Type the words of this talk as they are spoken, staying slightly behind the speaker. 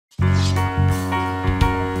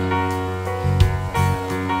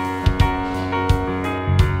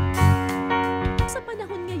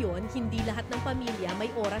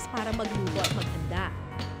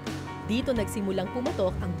Dito nagsimulang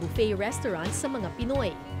pumatok ang buffet restaurant sa mga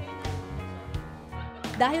Pinoy.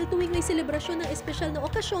 Dahil tuwing may selebrasyon ng espesyal na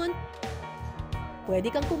okasyon,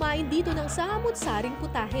 pwede kang kumain dito ng samut-saring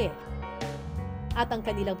putahe. At ang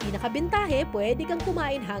kanilang pinakabentahe, pwede kang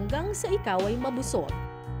kumain hanggang sa ikaw ay mabusog.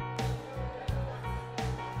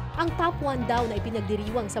 Ang top 1 daw na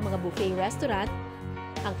ipinagdiriwang sa mga buffet restaurant,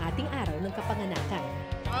 ang ating araw ng kapanganakan.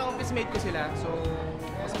 Office mate ko sila, so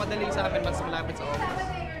mas madali sa amin mas malapit sa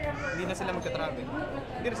office. Hindi na sila magka-travel.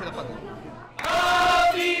 Hindi na sila pagod.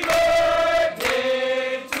 Happy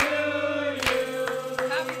birthday to you!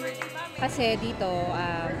 Happy birthday, Mami! Kasi dito,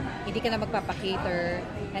 hindi ka na magpapakater,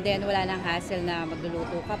 and then wala nang hassle na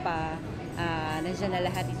magluluto ka pa. Nandiyan na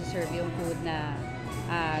lahat isi-serve yung food na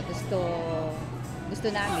gusto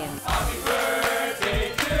namin. Happy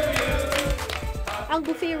birthday to you! Ang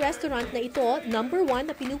buffet restaurant na ito, number 1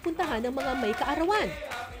 na pinupuntahan ng mga may kaarawan.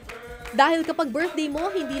 Dahil kapag birthday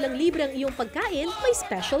mo, hindi lang libre ang iyong pagkain, may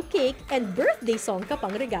special cake and birthday song ka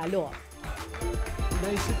pang regalo.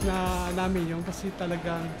 Naisip na namin yun kasi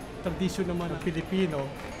talagang tradisyon naman ng Filipino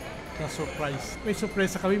na surprise. May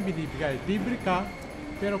surprise kami binibigay. Libre ka,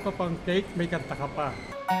 pero kapag cake, may kanta ka pa.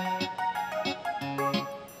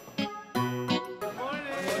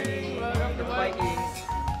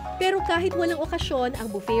 Pero kahit walang okasyon,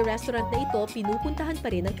 ang buffet restaurant na ito pinupuntahan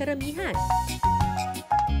pa rin ng karamihan.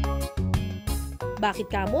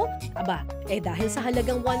 Bakit kamo? Aba, dahil sa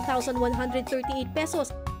halagang 1,138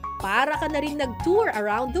 pesos, para ka na rin nag-tour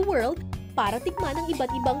around the world para tikman ang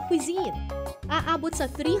iba't ibang cuisine. Aabot sa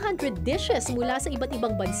 300 dishes mula sa iba't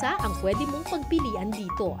ibang bansa ang pwede mong pagpilian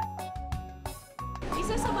dito.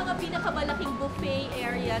 Isa sa mga pinakamalaking buffet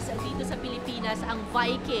areas dito sa Pilipinas ang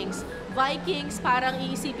Vikings. Vikings, parang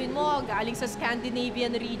iisipin mo, galing sa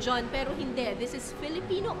Scandinavian region, pero hindi. This is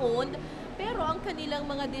Filipino-owned, pero ang kanilang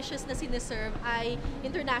mga dishes na sineserve ay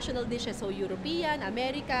international dishes. So, European,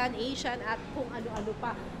 American, Asian, at kung ano-ano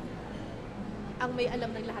pa. Ang may alam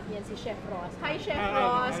ng lahat niyan si Chef Ross. Hi, Chef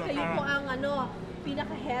Ross! Kayo po ang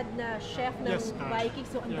pinaka-head na chef ng Vikings.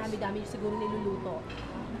 So, ang dami-dami siguro niluluto.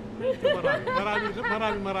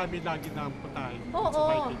 Marami lagi na ang putahe sa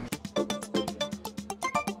Vikings.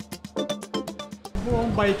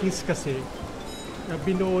 Buong Vikings kasi,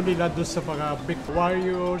 binuo nila doon sa mga big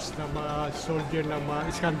warriors, na mga soldier ng mga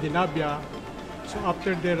Scandinavia. So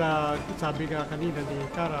after their, sabi nga kanina ni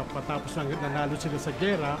Cara, patapos ng nanalo sila sa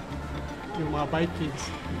gera, yung mga Vikings,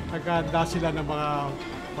 naghahanda sila ng mga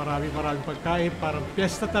maraming pagkain, parang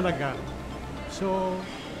piyesta talaga. So,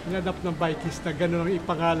 hinanap ng Vikings na gano'n ang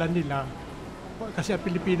ipangalan nila. Kasi ang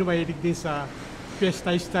Pilipino mahilig din sa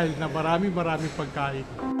fiesta style na maraming pagkain.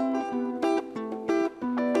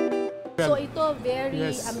 So ito,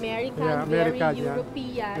 very American, very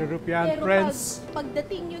European. Pero French.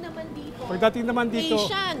 pagdating nyo naman dito,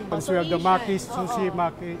 Asian. Also We have the Asian. makis, sushi,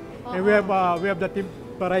 maki. And we have the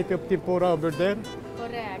variety of tempura over there.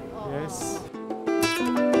 Correct. Yes.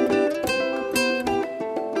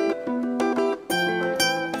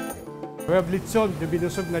 We have lechon, the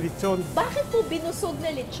binusog na lechon. Bakit po binusog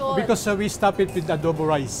na lechon? Because we stop it with adobo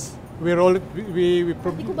rice. We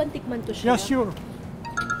Hindi ko ba tikman to siya? Yeah, sure.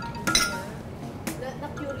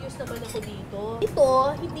 Na-curious naman ako dito.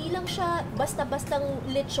 Ito, hindi lang siya basta-bastang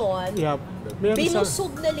lechon. Yeah.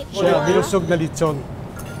 Binusog na lechon. Yeah, binusog na lechon.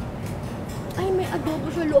 Ay, may adobo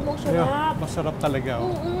siya, lumang sarap. Yeah, masarap talaga.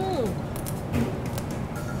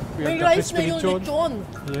 May rice na yung lechon.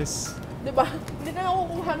 Yes. Diba? Hindi na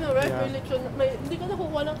nakukuha ng rice, may lechon. Hindi ka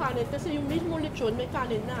nakukuha ng kanin kasi yung mismo lechon may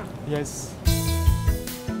kanin na. Yes.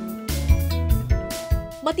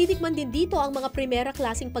 Matitikman din dito ang mga primera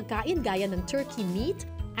klaseng pagkain gaya ng turkey meat,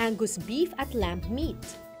 Angus beef at lamb meat.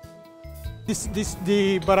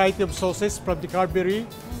 The variety of sauces from the Carberry.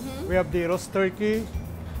 We have the roast turkey.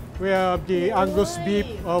 We have the Angus beef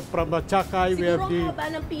from Chakay. We have the... Siguro ang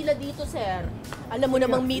haba ng pila dito, sir. Alam mo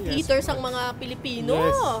namang meat eaters ang mga Pilipino.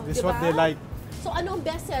 Yes, this is what they like. So ano ang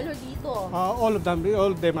best seller dito? All of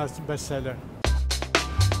them are best seller.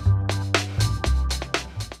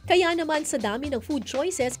 Kaya naman sa dami ng food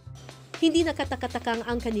choices, hindi nakatakatakang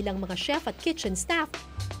ang kanilang mga chef at kitchen staff.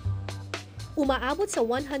 Umaabot sa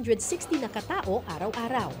 160 na katao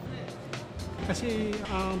araw-araw. Kasi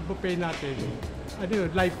ang buffet natin,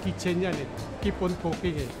 live kitchen yan eh. Keep on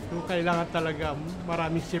cooking eh. So, kailangan talaga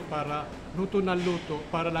maraming chef para luto ng luto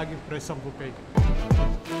para laging fresh ang buffet.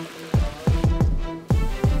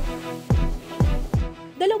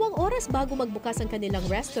 2 oras bago magbukas ang kanilang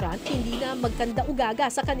restaurant, hindi na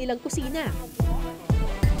magkanda-ugaga sa kanilang kusina.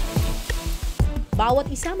 Bawat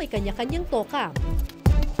isa may kanya-kanyang toka.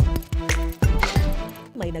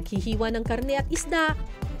 May naghihiwa ng karne at isda,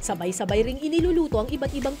 Sabay-sabay ring iniluluto ang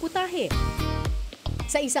iba't ibang putahe.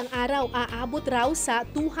 Sa isang araw, aabot raw sa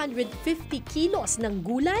 250 kilos ng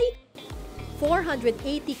gulay, 480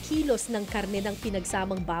 kilos ng karne ng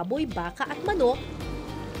pinagsamang baboy, baka at manok,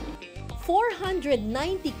 490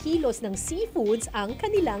 kilos ng seafoods ang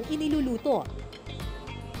kanilang iniluluto.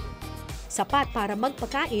 Sapat para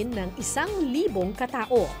magpakain ng 1,000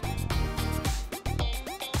 katao.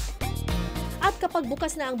 At kapag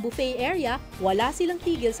bukas na ang buffet area, wala silang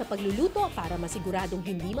tigil sa pagluluto para masiguradong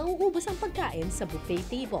hindi mauubos ang pagkain sa buffet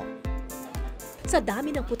table. Sa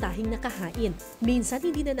dami ng putahing nakahain, minsan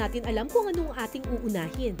hindi na natin alam kung anong ating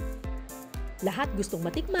uunahin. Lahat gustong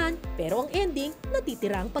matikman, pero ang ending,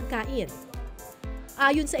 natitira ang pagkain.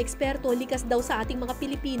 Ayon sa eksperto, likas daw sa ating mga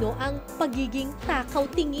Pilipino ang pagiging takaw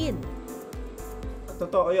tingin.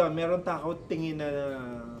 Totoo yun, meron takaw tingin na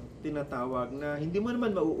tinatawag na hindi mo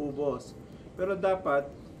naman mauubos. Pero dapat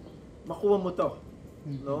makuha mo to,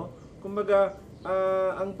 no? Kumbaga,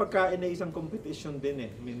 ang pagkain ay isang competition din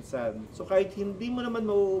minsan. So kahit hindi mo naman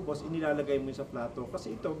mauubos, inilalagay mo sa plato.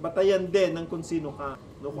 Kasi ito, batayan din ng kung sino ka,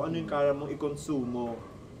 no? Kung ano yung kaya mong ikonsumo.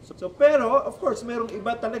 So, pero, of course, merong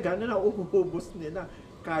iba talaga na nauubos nila,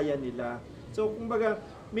 kaya nila. So, kumbaga,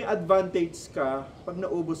 may advantage ka pag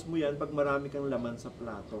naubos mo yan, pag marami kang laman sa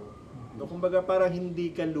plato. No? Kumbaga, parang hindi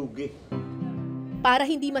ka lugi. Para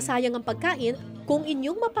hindi masayang ang pagkain, kung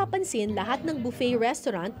inyong mapapansin, lahat ng buffet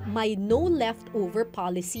restaurant may no leftover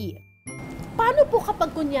policy. Paano po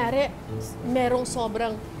kapag kunyari, merong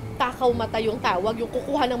sobrang takaw mata yung tawag, yung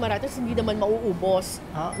kukuha ng maratas, hindi naman mauubos?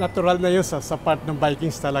 Natural na yun sa part ng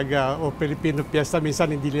Vikings talaga o Filipino fiesta, minsan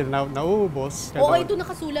hindi nila nauubos. Oo, ito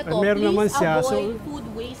nakasulat to. Meron naman Please siya, avoid food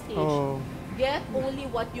wastage. Get only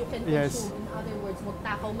what you can Yes. consume. In other words,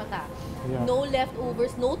 magtakaw mata. Yeah. No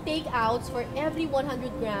leftovers, no takeouts. For every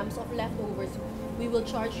 100 grams of leftovers, we will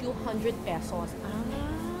charge you 100 pesos.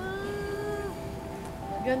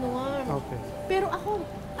 Ganon. Okay. Pero ako,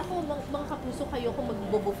 mga kapuso kayo, kung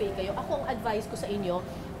magbo-buffet kayo, ako ang advice ko sa inyo,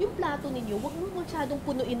 yung plato ninyo, huwag mo masyadong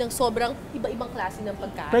punuin ng sobrang iba-ibang klase ng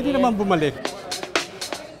pagkain. Pwede naman bumalik.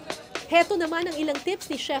 Heto naman ang ilang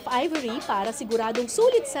tips ni Chef Ivory para siguradong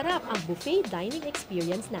sulit sarap ang buffet dining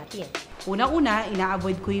experience natin. Una-una,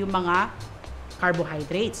 ina-avoid ko yung mga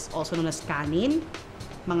carbohydrates, also known as kanin,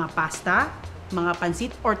 mga pasta, mga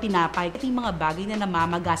pansit or tinapay, at yung mga bagay na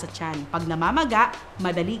namamaga sa tiyan. Pag namamaga,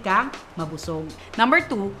 madali kang mabusog. Number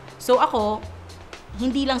 2, so ako,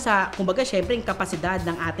 hindi lang sa, kumbaga, syempre, yung kapasidad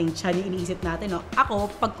ng ating tiyan yung iniisip natin. No?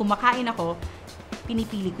 Ako, pag kumakain ako,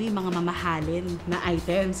 pinipili ko yung mga mamahalin na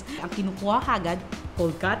items. Ang kinukuha kagad,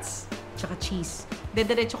 cold cuts, tsaka cheese.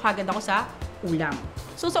 Dediretso kagad ako sa ulam.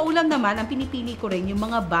 So sa ulam naman, ang pinipili ko rin yung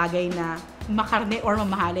mga bagay na makarne or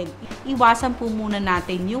mamahalin. Iwasan po muna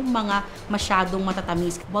natin yung mga masyadong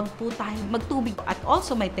matatamis. Huwag po tayo magtubig. At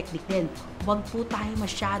also may technique din. Huwag po tayo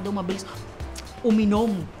masyadong mabilis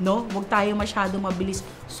uminom, no? Huwag tayo masyadong mabilis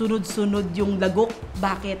sunod-sunod yung lagok.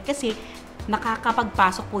 Bakit? Kasi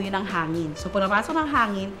nakakapagpasok po yun ng hangin. So, pag napasok ng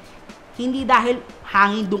hangin, hindi dahil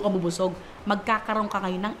hangin doon ka bubusog, magkakaroon ka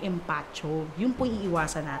ngayon ng empacho. Yun po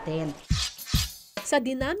iiwasan natin. Sa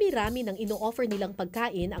dinami-rami ng ino-offer nilang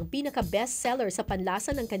pagkain, ang pinaka-best seller sa panlasa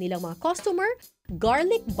ng kanilang mga customer,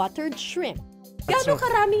 garlic buttered shrimp. Gaano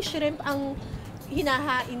karaming shrimp ang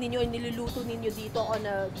hinahain ninyo, niluluto ninyo dito on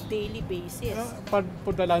a daily basis?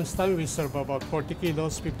 For the lunchtime, we serve about 40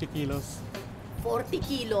 kilos, 50 kilos. 40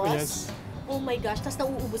 kilos? Yes. Oh my gosh, tas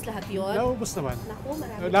nauubos lahat yun? Naubos naman. Naku,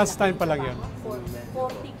 marami. Last time pa lang yun.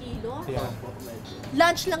 40 kilos? Yeah.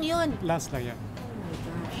 Lunch lang yun? Last lang yan. Oh my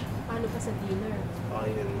gosh. Paano pa sa dinner?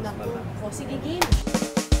 Naku. O sige, game.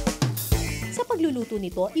 Sa pagluluto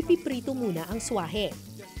nito, ipiprito muna ang swahe.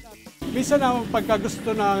 Minsan pagka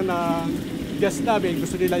gusto ng guest namin,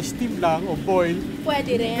 gusto nila steam lang o boil,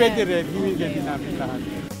 Pwede rin. Hinigyan din namin lahat.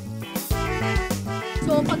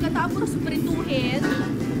 So pagkatapos prituhin,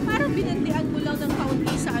 parang binandian mo lang ng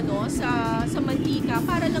kaunti sa mantika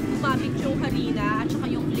para lang gumamit yung harina at saka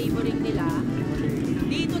yung flavoring nila.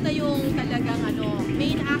 Dito na yung talagang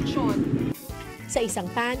main action. Sa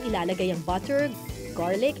isang pan, ilalagay ang butter,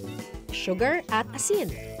 garlic, sugar at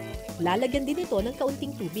asin. Lalagyan din ito ng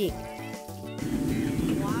kaunting tubig.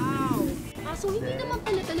 Wow! So hindi naman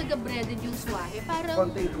pala talaga breaded yung swahe.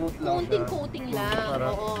 Parang konting coating lang.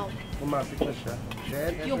 Para Oo. kumapit na siya.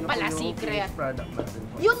 Then, Yung pala secret. Product natin.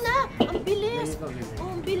 Yun na! Ang bilis!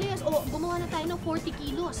 Oh, ang bilis! Oh, gumawa na tayo ng 40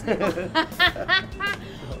 kilos. Diba?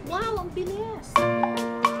 Wow, ang bilis!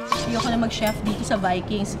 Ayoko na mag-chef dito sa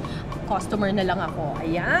Vikings. Customer na lang ako.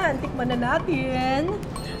 Ayan, tikman na natin.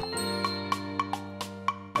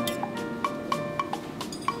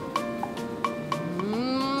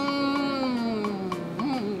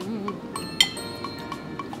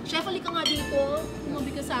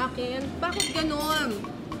 natin. Bakit ganon?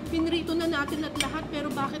 Pinrito na natin at lahat, pero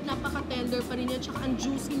bakit napaka-tender pa rin yan, tsaka ang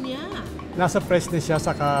juicy niya? Nasa freshness siya,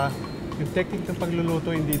 saka yung technique ng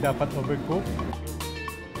pagluluto hindi dapat overcook.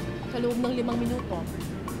 Sa loob ng 5 minuto,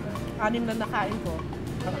 6 na nakain ko.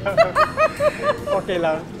 Okay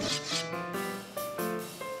lang.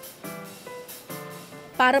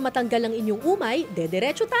 Para matanggal ang inyong umay,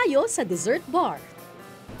 dediretso tayo sa dessert bar.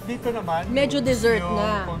 Dito naman, Medyo kung dessert gusto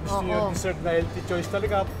na. Kung gusto Oo. yung dessert na healthy choice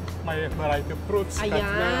talaga, may variety of fruits, cut na.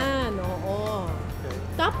 Ayan, oo. Okay.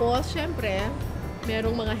 Tapos, syempre,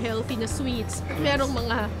 merong mga healthy na sweets. Merong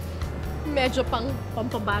mga medyo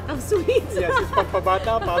pampabatang sweets. Yes, it's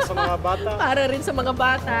pampabata, para sa mga bata. Para rin sa mga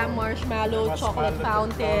bata, marshmallow, chocolate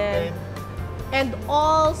fountain, and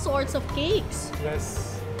all sorts of cakes.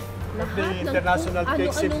 Yes. Lahat The ng international kung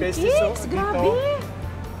cakes and ano-anong pastries cakes. Grabe!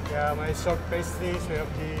 Yeah, may short pastries, we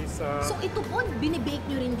have these... So ito po, binibake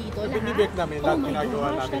nyo rin dito lahat? Binibake namin, Oh lahat my ginagawa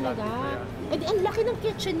gosh, namin talaga. lahat dito, yeah. Eh di, ang laki ng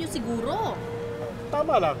kitchen nyo siguro.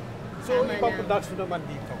 Tama lang. So, Tama ibang lang. production naman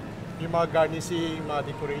dito. Yung mga garnishing, mga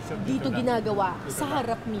decoration Dito na. ginagawa, Dito sa na.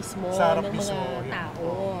 harap mismo Sa harap ng mismo, mga yun. tao.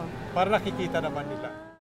 Para nakikita naman nila.